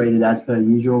just treat it as per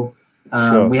usual.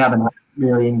 Sure. We haven't had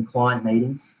really any client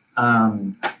meetings,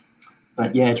 but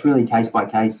But yeah, it's really case by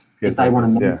case. If they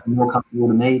want to meet, more comfortable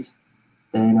to meet,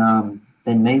 then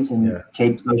meet and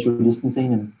keep social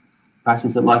distancing and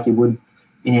practice it like you would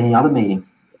in any other meeting.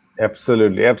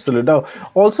 Absolutely, absolutely. Now,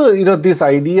 also, this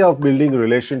idea of building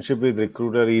relationship with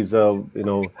recruiter is,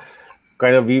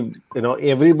 kind of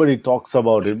everybody talks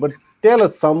about it. But tell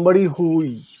us, somebody who,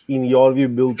 in your view,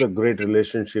 built a great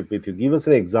relationship with you. Give us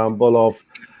an example of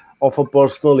a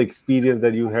personal experience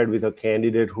that you had with a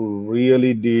candidate who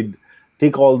really did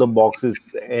tick all the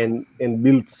boxes and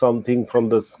built something from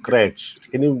the scratch.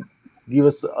 Can you give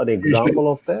us an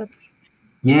example of that?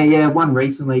 Yeah, one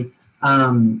recently.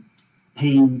 I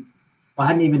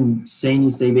hadn't even seen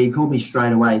his CV. He called me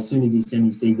straight away as soon as he sent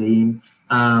his CV in.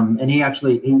 And he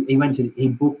actually he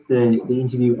booked the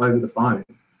interview over the phone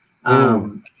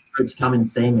for it to come and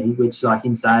see me, which, like,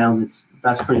 in sales,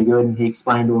 that's pretty good. And he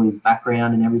explained all his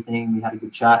background and everything. We had a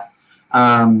good chat.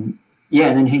 And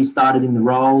then he started in the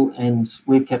role, and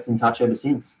we've kept in touch ever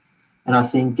since. And I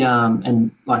think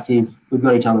we've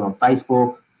got each other on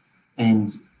Facebook, and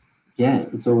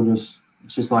it's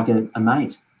just like a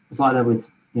mate. It's like that with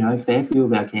a fair few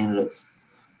of our candidates,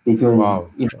 because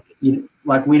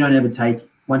we don't ever take,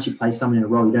 once you place someone in a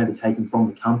role, you don't ever take them from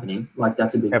the company. Like,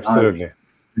 that's a big absolutely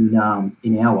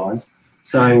in our eyes.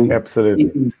 So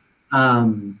absolutely,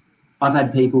 I've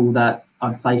had people that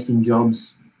I've placed in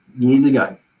jobs years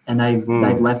ago, and they've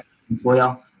left the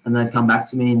employer and they've come back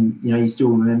to me, and you still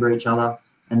remember each other,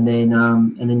 and then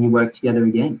you work together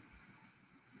again.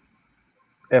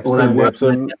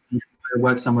 Absolutely,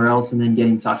 work somewhere else and then get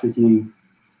in touch with you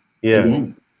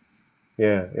again.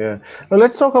 Yeah. Now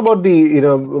let's talk about the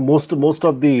most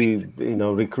of the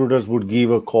recruiters would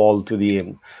give a call to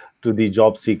the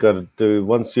job seeker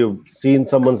once you've seen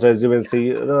someone's resume and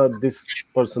say, this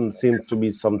person seems to be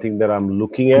something that I'm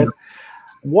looking at.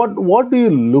 What do you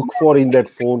look for in that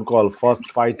phone call, first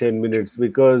 5-10 minutes?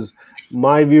 Because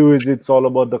my view is it's all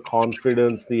about the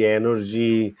confidence, the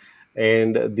energy,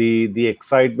 and the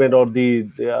excitement, or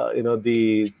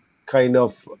the kind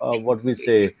of what we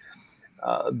say,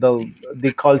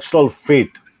 the cultural fit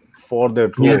for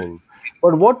that role.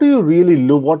 But what do you really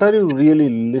look? What are you really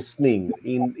listening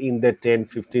in that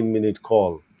 10-15 minute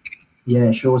call? Yeah,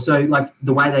 sure. So, like,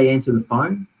 the way they answer the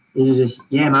phone is just,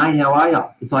 yeah, mate, how are you?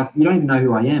 It's like, you don't even know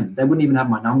who I am. They wouldn't even have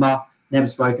my number, never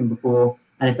spoken before.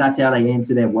 And if that's how they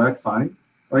answer their work phone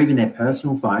or even their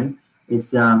personal phone,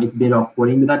 it's a bit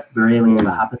off-putting, but that rarely ever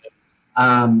happens.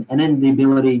 And then the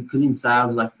ability, because in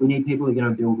sales, like, we need people who are going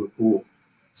to build rapport.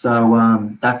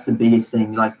 So that's the biggest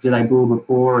thing. Like, do they build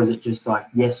rapport, or is it just like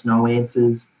yes, no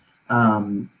answers?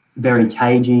 Very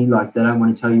cagey, like they don't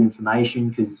want to tell you information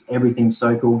because everything's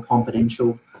so-called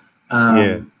confidential.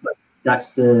 But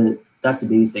that's the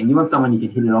biggest thing. You want someone you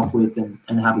can hit it off with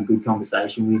and have a good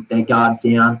conversation with, their guards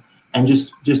down, and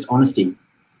just honesty.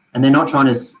 And they're not trying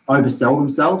to oversell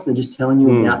themselves. They're just telling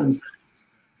you about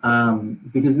themselves.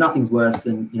 Because nothing's worse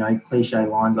than, cliche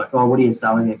lines like, oh, what are your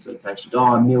salary expectations? Oh,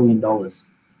 $1 million.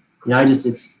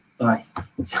 Just like,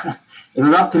 if it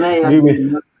was up to me, I'd be,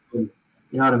 you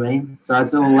know what I mean? So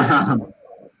it's all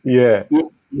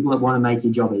people that want to make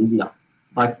your job easier.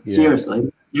 Like,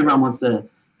 seriously, everyone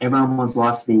wants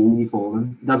life to be easy for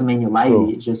them. It doesn't mean you're lazy.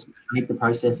 Cool. It's just make the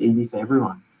process easy for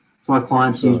everyone. That's why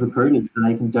clients use recruiters, so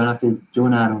they don't have to do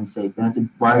an ad on Seek. They don't have to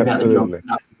worry about the job. They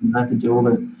don't have to do all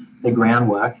the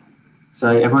groundwork. So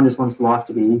everyone just wants life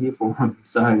to be easier for them.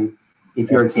 So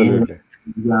if you're a candidate,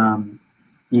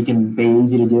 you can be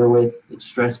easy to deal with. It's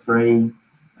stress-free.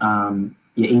 You're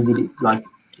easy to, like,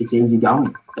 it's easy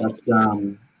going. That's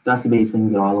the biggest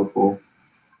things that I look for.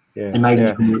 And making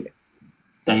sure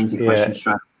they answer questions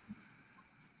straight.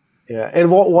 Yeah. And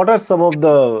what are some of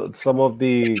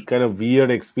the kind of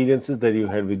weird experiences that you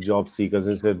had with job seekers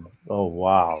and said, oh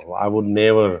wow, I would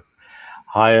never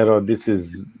hire, or this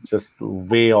is just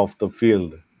way off the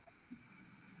field?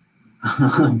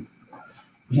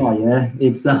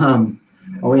 It's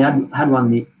we had one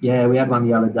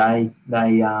the other day.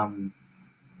 They I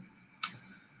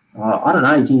don't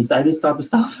know, can you say this type of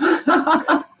stuff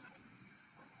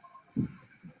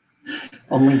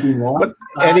on LinkedIn Live? But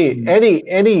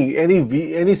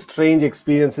any strange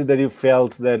experiences that you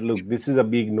felt that, look, this is a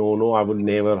big no, I would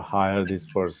never hire this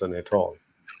person at all?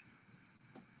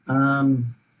 A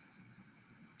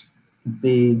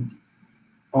big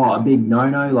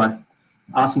no, like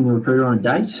asking the recruiter on a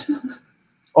date.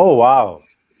 Oh wow.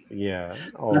 Yeah.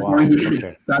 Oh wow.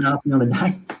 Okay. Don't ask me on a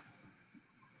date.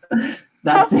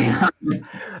 That's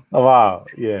oh wow.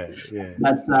 Yeah.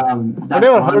 That's I've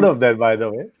never heard of that, by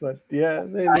the way. But yeah,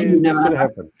 it's gonna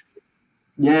happen.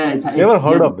 Yeah, it's never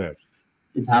heard of that.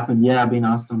 It's happened. Yeah, I've been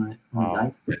asked on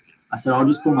a date. I said, I'll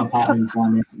just call my partner and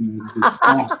find out. And just,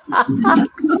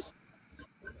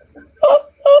 oh.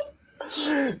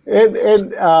 And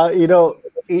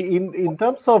in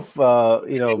terms of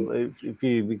if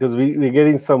we, because we're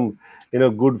getting some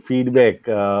good feedback,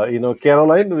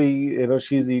 Caroline,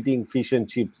 she's eating fish and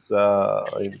chips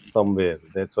in somewhere,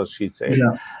 that's what she said.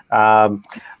 Yeah.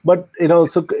 But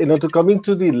so to coming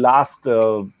to the last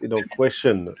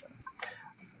question,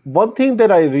 one thing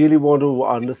that I really want to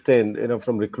understand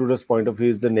from recruiters point of view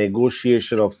is the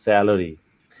negotiation of salary.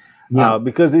 Yeah.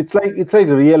 Because it's like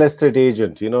a real estate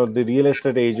agent. The real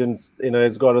estate agents,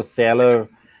 has got a seller,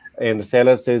 and the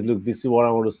seller says, "Look, this is what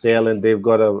I want to sell," and they've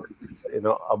got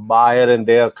a buyer, and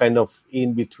they are kind of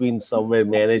in between somewhere,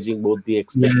 managing both the Yeah.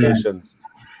 expectations.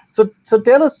 So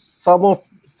tell us some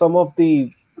of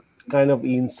the kind of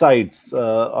insights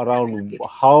around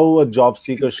how a job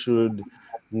seeker should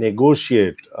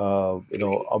negotiate,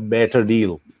 a better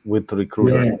deal with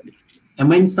recruiter. Yeah. And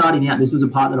when starting out, this was a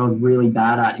part that I was really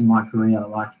bad at in my career.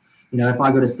 Like, if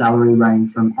I got a salary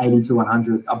range from 80 to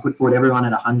 100, I put forward everyone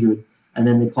at 100, and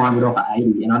then the client would offer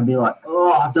 80. And I'd be like,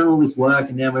 oh, I've done all this work,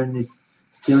 and now we're in this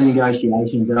silly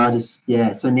negotiations. And I just,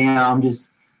 so now I'm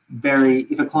just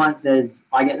if a client says,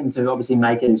 I get them to obviously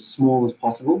make it as small as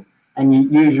possible.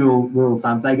 And usual rule of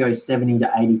thumb, if they go 70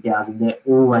 to 80,000, they're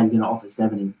always going to offer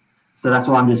 70. So that's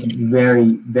why I'm just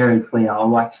very, very clear. I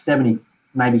like 70,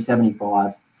 maybe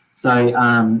 75. So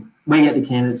we get the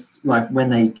candidates, like when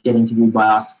they get interviewed by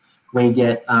us, we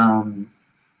get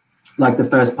like the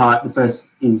first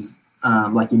is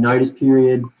like your notice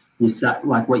period,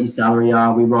 like what your salary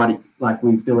are. We write it, like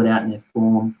we fill it out in their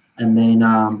form, and then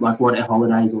like what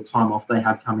holidays or time off they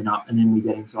have coming up, and then we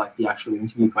get into like the actual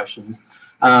interview questions,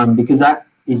 because that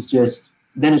is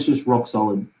then it's just rock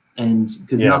solid, and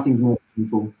because nothing's more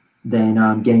painful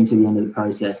than getting to the end of the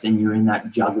process and you're in that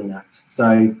juggling act.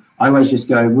 So I always just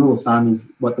go, rule of thumb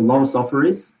is what the lowest offer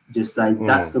is. Just say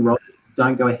that's the roll.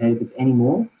 Don't go ahead if it's any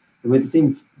more.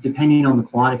 Depending on the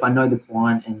client, if I know the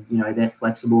client and they're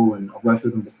flexible and I've worked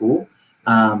with them before,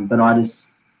 but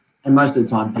and most of the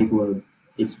time people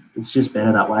it's just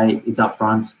better that way. It's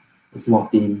upfront, it's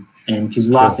locked in, and because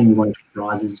the last thing you want to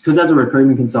surprise is, because as a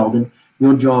recruitment consultant,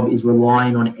 your job is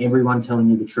relying on everyone telling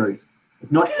you the truth.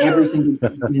 If not every single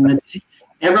person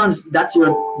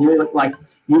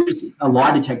you're just a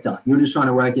lie detector. You're just trying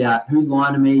to work out who's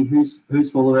lying to me, who's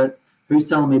full of it, who's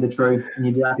telling me the truth,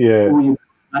 and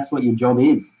that's what your job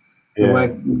is, to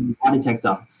work lie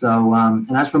detector. So and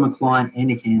that's from a client and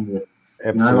a candidate.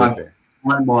 Absolutely.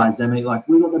 Client wise, I mean, like,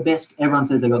 we got the best. Everyone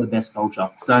says they got the best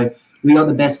culture. So we got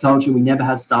the best culture. We never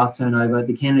have staff turnover.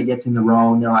 The candidate gets in the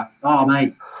role, and they're like, "Oh,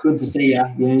 mate, good to see you.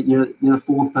 You're the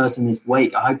fourth person this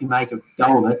week. I hope you make a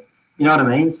go of it." You know what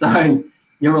I mean? So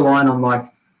you're relying on, like,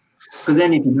 because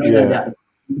then if you know that about,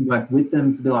 you can work with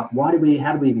them to be like, how did we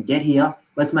even get here?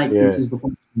 Let's make fixes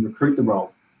before we can recruit the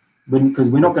role. Because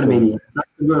we're not going to be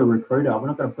we're a recruiter. We're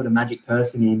not going to put a magic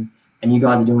person in, and you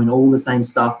guys are doing all the same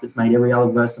stuff that's made every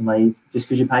other person leave. Just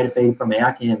because you paid a fee from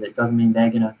our candidate doesn't mean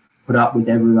they're going to put up with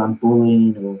everyone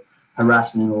bullying or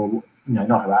harassment, or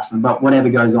not harassment, but whatever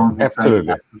goes on.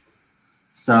 Absolutely.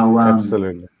 So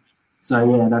absolutely.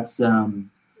 So that's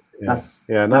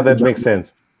that makes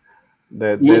sense.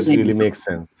 That really makes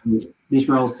sense. This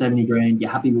role's 70 grand.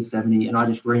 You're happy with 70, and I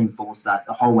just reinforce that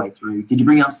the whole way through. Did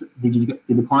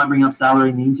the client bring up salary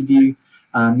in the interview?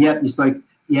 Yep, you spoke.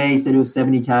 Yeah, he said it was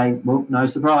 70K. Well, no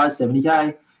surprise,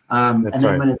 70K. And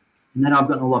then I've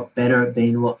gotten a lot better at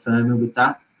being a lot firmer with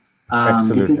that.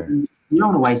 Because you don't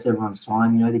want to waste everyone's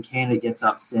time. The candidate gets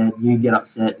upset, you get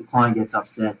upset, the client gets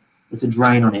upset. It's a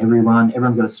drain on everyone.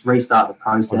 Everyone's got to restart the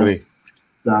process. Agree.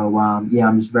 So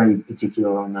I'm just very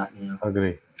particular on that now.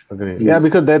 Agree. Yeah,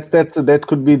 because that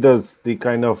could be the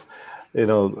kind of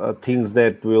things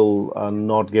that will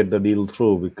not get the deal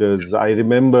through. Because I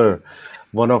remember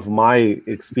one of my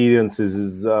experiences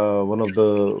is one of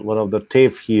the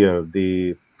TAFE here.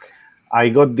 I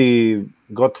got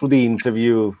through the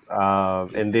interview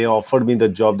and they offered me the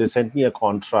job. They sent me a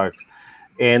contract,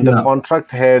 and the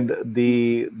contract had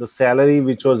the salary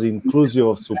which was inclusive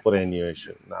of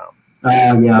superannuation.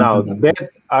 Then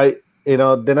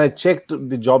I checked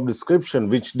the job description,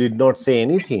 which did not say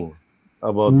anything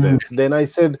about this. Then I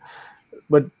said,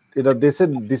 but they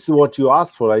said, this is what you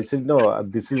asked for. I said, no,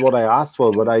 this is what I asked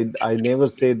for, but I never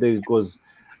said that it was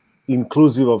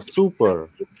inclusive of super.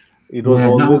 It was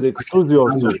always exclusive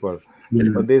of super.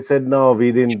 But they said, no,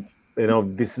 we didn't,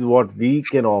 this is what we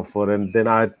can offer. And then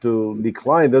I had to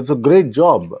decline. That's a great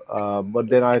job. But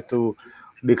then I had to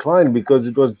decline because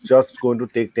it was just going to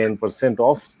take 10%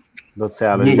 off the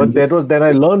salary. But then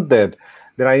I learned that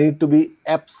I need to be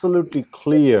absolutely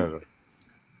clear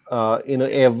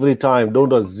every time,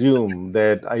 don't assume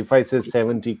that if I say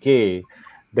 70K,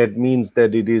 that means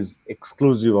that it is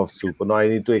exclusive of super. No, I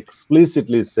need to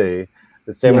explicitly say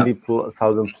the Yeah.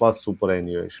 70,000 plus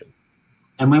superannuation.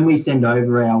 And when we send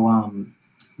over our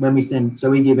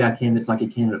so we give our candidates like a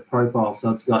candidate profile.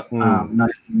 So it's got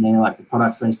notes in there like the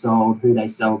products they sold, who they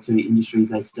sell to, industries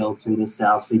they sell to, their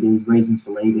sales figures, reasons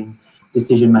for leaving,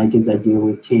 decision makers they deal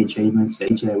with, key achievements for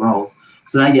each of their roles.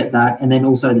 So they get that, and then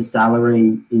also the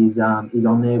salary is on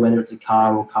there, whether it's a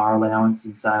car or car allowance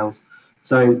in sales.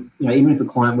 So even if a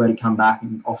client were to come back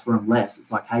and offer them less,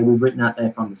 it's like, hey, we've written that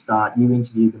there from the start. You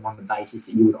interviewed them on the basis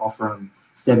that you would offer them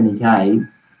 70K.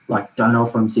 Like, don't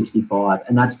offer them 65,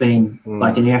 and that's been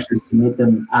like, and you actually submit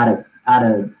them at a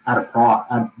price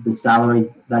at the salary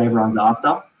that everyone's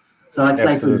after. So, like,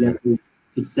 say for example,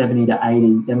 it's 70 to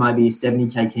 80. There might be a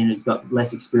 70K candidate who's got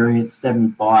less experience.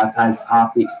 75 has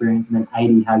half the experience, and then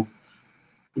 80 has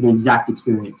the exact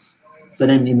experience. So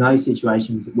then, in those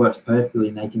situations, it works perfectly,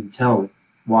 and they can tell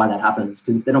why that happens.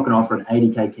 Because if they're not going to offer an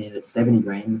 80K candidate 70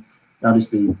 grand, they'll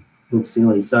just look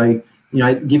silly. So,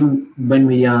 given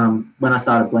when I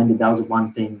started Blended, that was the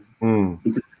one thing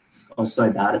because I was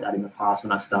so bad at that in the past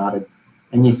when I started.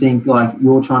 And you think like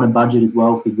you're trying to budget as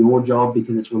well for your job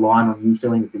because it's relying on you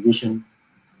filling the position.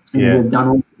 And we've done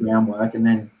all the groundwork,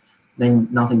 and then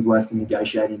nothing's worse than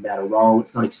negotiating about a role.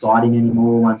 It's not exciting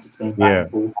anymore once it's been back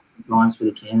and forth times for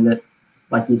the candidate.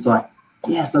 Like it's like,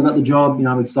 yes, I got the job.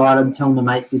 I'm excited. I'm telling my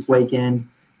mates this weekend.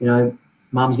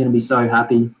 Mum's going to be so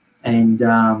happy, and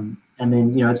then,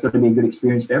 it's got to be a good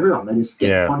experience for everyone. They just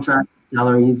get the contract,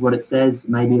 salary is what it says,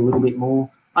 maybe a little bit more.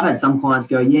 I've had some clients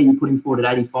go, yeah, you put him forward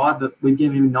at 85, but we've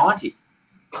given him 90.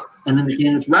 And then the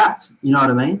candidate's wrapped, you know what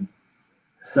I mean?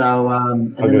 So,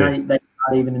 then they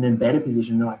start even in a better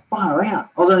position. They're like, far out.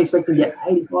 I was only expecting to get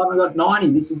 85, and I got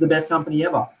 90. This is the best company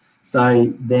ever.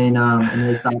 So then, and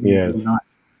they start getting 90.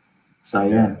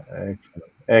 So,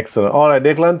 Excellent. All right,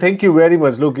 Declan, thank you very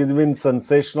much. Look, it's been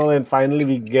sensational, and finally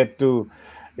we get to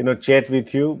chat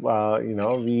with you.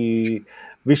 We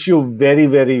wish you very,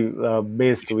 very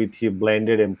best with your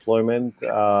blended employment.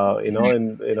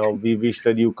 And we wish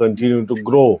that you continue to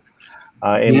grow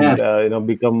and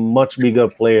become much bigger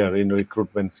player in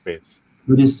recruitment space.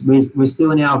 We're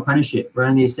still in our apprenticeship. We're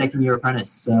only a second year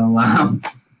apprentice, so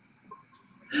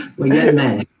we're getting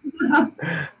there.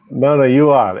 No,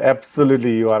 you are.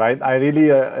 Absolutely, you are. I really,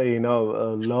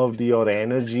 loved your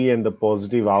energy and the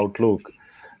positive outlook.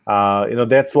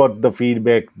 That's what the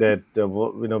feedback that,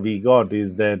 we got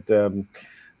is that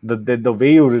the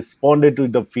way you responded to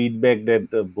the feedback that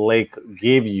Blake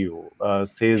gave you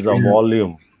says a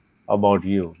volume about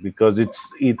you, because it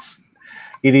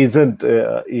isn't,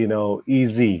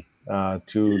 easy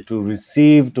to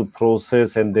receive, to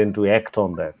process, and then to act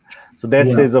on that. So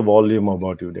that says a volume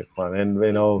about you, Declan, and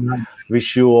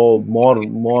wish you all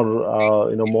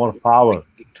more power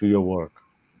to your work.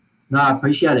 No, I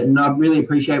appreciate it, and I really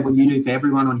appreciate what you do for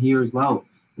everyone on here as well.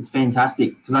 It's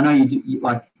fantastic because I know you've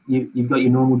got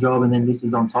your normal job, and then this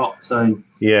is on top. So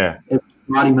it's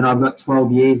exciting that I've got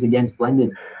 12 years against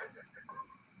Blended.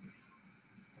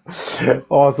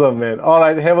 Awesome, man. All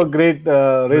right, have a great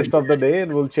rest of the day,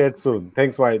 and we'll chat soon.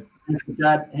 Thanks, White. Thanks,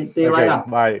 Chad. See you later.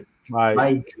 Bye.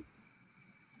 Bye.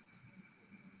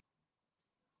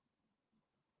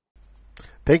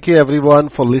 Thank you everyone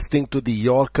for listening to the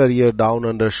Your Career Down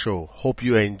Under show. Hope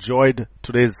you enjoyed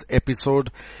today's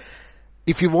episode.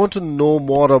 If you want to know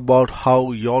more about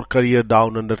how Your Career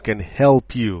Down Under can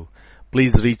help you,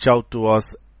 please reach out to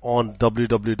us on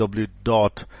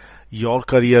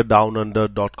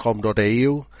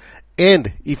www.yourcareerdownunder.com.au.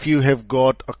 And if you have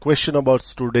got a question about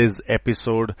today's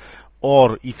episode,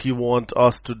 or if you want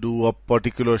us to do a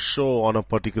particular show on a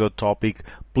particular topic,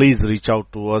 please reach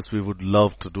out to us. We would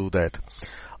love to do that.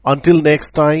 Until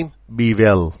next time, be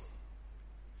well.